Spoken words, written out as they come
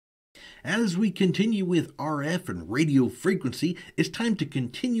As we continue with RF and radio frequency, it's time to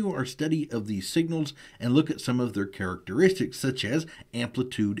continue our study of these signals and look at some of their characteristics, such as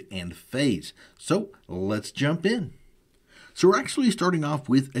amplitude and phase. So let's jump in. So we're actually starting off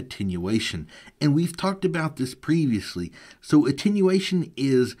with attenuation, and we've talked about this previously. So attenuation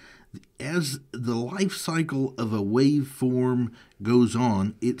is as the life cycle of a waveform goes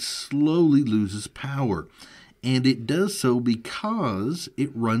on, it slowly loses power. And it does so because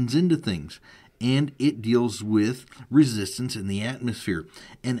it runs into things, and it deals with resistance in the atmosphere.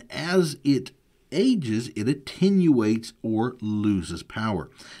 And as it ages, it attenuates or loses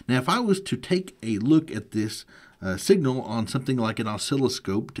power. Now, if I was to take a look at this signal on something like an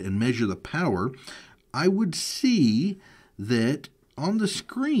oscilloscope and measure the power, I would see that on the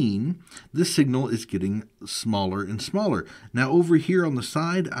screen, the signal is getting smaller and smaller. Now over here on the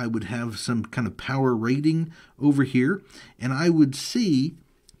side, I would have some kind of power rating over here, and I would see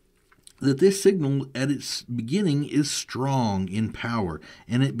that this signal at its beginning is strong in power,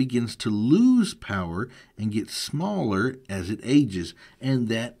 and it begins to lose power and get smaller as it ages. And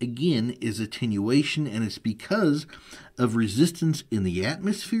that again is attenuation, and it's because of resistance in the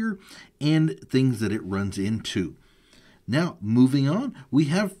atmosphere and things that it runs into. Now, moving on, we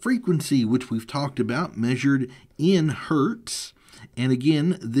have frequency, which we've talked about, measured in hertz. And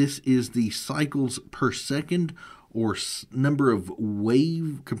again, this is the cycles per second, or number of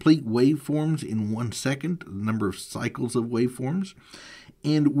complete waveforms in 1 second, the number of cycles of waveforms.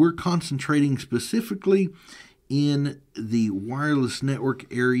 And we're concentrating specifically in the wireless network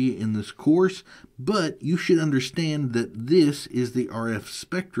area in this course, but you should understand that this is the RF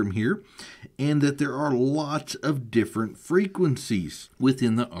spectrum here, and that there are lots of different frequencies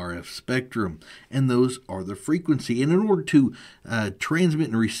within the RF spectrum, and those are the frequency. And in order to transmit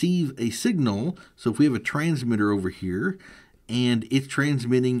and receive a signal, so if we have a transmitter over here, and it's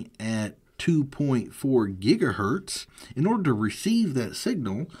transmitting at 2.4 gigahertz, in order to receive that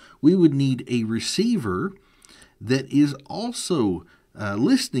signal, we would need a receiver that is also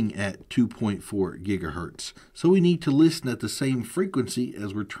listening at 2.4 gigahertz. So we need to listen at the same frequency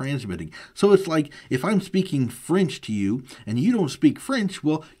as we're transmitting. So it's like if I'm speaking French to you and you don't speak French,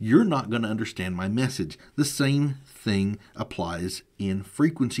 well, you're not going to understand my message. The same thing applies in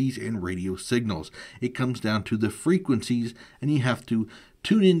frequencies and radio signals. It comes down to the frequencies, and you have to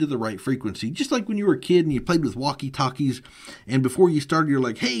tune into the right frequency. Just like when you were a kid and you played with walkie-talkies, and before you started, you're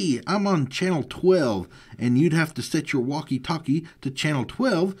like, hey, I'm on channel 12, and you'd have to set your walkie-talkie to channel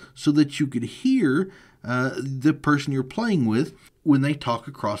 12 so that you could hear the person you're playing with when they talk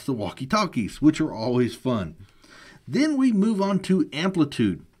across the walkie-talkies, which are always fun. Then we move on to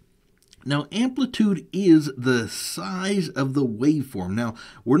amplitude. Now, amplitude is the size of the waveform. Now,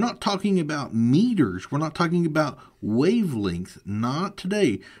 we're not talking about meters. We're not talking about wavelength. Not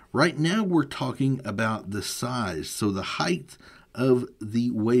today. Right now, we're talking about the size, so the height of the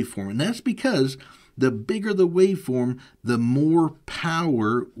waveform. And that's because the bigger the waveform, the more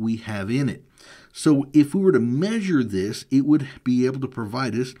power we have in it. So if we were to measure this, it would be able to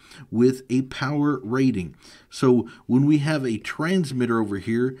provide us with a power rating. So when we have a transmitter over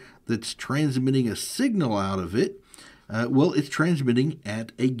here that's transmitting a signal out of it, well, it's transmitting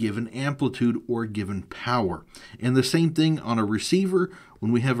at a given amplitude or given power. And the same thing on a receiver.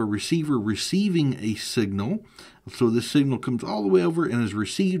 When we have a receiver receiving a signal, so this signal comes all the way over and is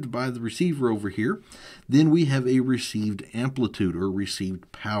received by the receiver over here, then we have a received amplitude or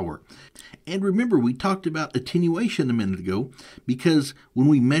received power. And remember, we talked about attenuation a minute ago, because when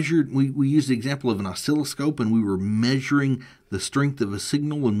we measured, we used the example of an oscilloscope, and we were measuring the strength of a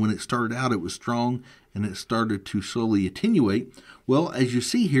signal, and when it started out it was strong and it started to slowly attenuate. Well, as you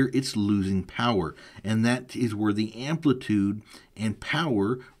see here, it's losing power, and that is where the amplitude and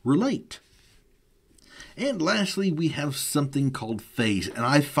power relate. And lastly, we have something called phase, and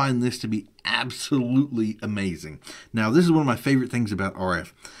I find this to be absolutely amazing. Now, this is one of my favorite things about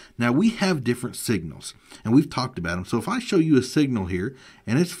RF. Now, we have different signals, and we've talked about them. So if I show you a signal here,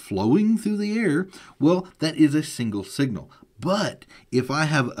 and it's flowing through the air, well, that is a single signal. But if I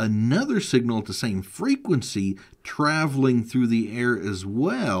have another signal at the same frequency traveling through the air as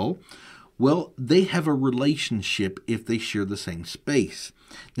well, well, they have a relationship if they share the same space.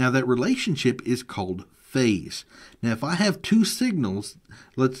 Now, that relationship is called phase. Now, if I have two signals,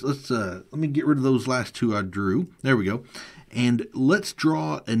 let me get rid of those last two I drew. There we go. And let's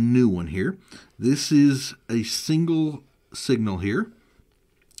draw a new one here. This is a single signal here,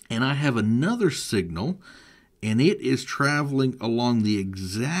 and I have another signal, and it is traveling along the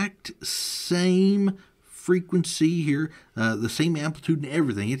exact same frequency here, the same amplitude and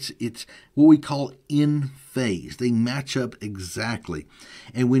everything. It's what we call in phase. They match up exactly.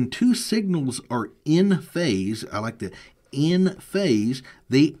 And when two signals are in phase, I like the in phase,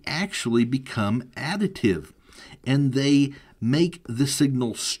 they actually become additive. And they make the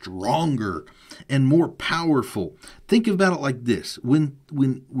signal stronger and more powerful. Think about it like this. When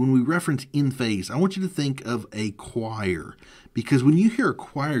we reference in phase, I want you to think of a choir. Because when you hear a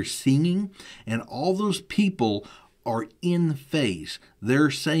choir singing and all those people are in phase,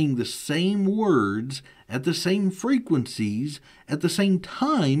 they're saying the same words at the same frequencies at the same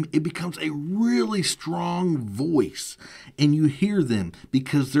time, it becomes a really strong voice. And you hear them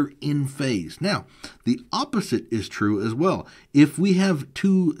because they're in phase. Now, the opposite is true as well. If we have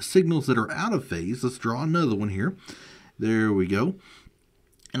two signals that are out of phase, let's draw another one here. There we go.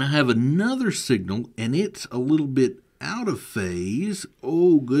 And I have another signal, and it's a little bit out of phase.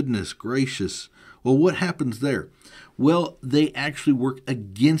 Oh, goodness gracious. Well, what happens there? Well, they actually work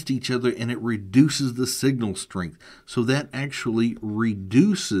against each other, and it reduces the signal strength. So that actually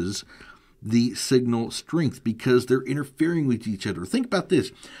reduces the signal strength because they're interfering with each other. Think about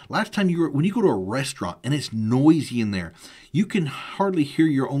this. Last time when you go to a restaurant and it's noisy in there, you can hardly hear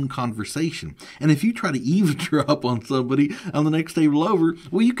your own conversation. And if you try to eavesdrop on somebody on the next table over,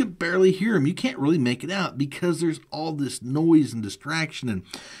 well, you can barely hear them. You can't really make it out because there's all this noise and distraction. And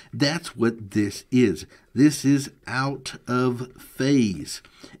that's what this is. This is out of phase.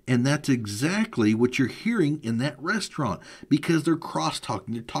 And that's exactly what you're hearing in that restaurant because they're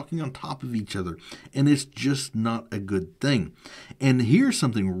cross-talking. They're talking on top of each other. And it's just not a good thing. And here's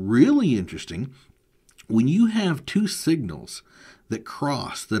something really interesting. When you have two signals that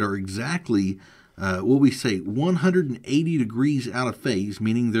cross that are exactly what we say 180 degrees out of phase,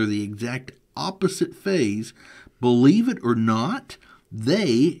 meaning they're the exact opposite phase, believe it or not,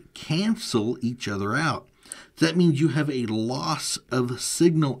 they cancel each other out. So that means you have a loss of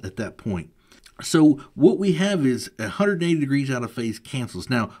signal at that point. So what we have is 180 degrees out of phase cancels.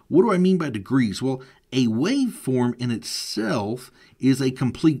 Now, what do I mean by degrees? Well, a waveform in itself is a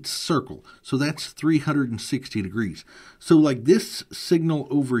complete circle. So that's 360 degrees. So like this signal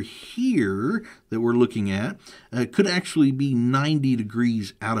over here that we're looking at could actually be 90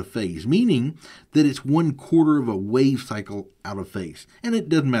 degrees out of phase, meaning that it's 1/4 of a wave cycle out of phase. And it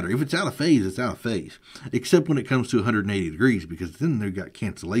doesn't matter. If it's out of phase, it's out of phase, except when it comes to 180 degrees, because then they've got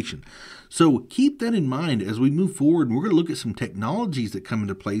cancellation. So keep that in mind as we move forward. And we're going to look at some technologies that come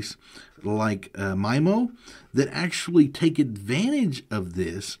into place like MIMO that actually take advantage of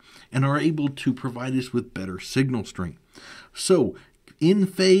this and are able to provide us with better signal strength. So in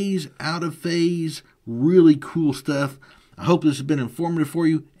phase, out of phase, really cool stuff. I hope this has been informative for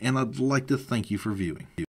you, and I'd like to thank you for viewing.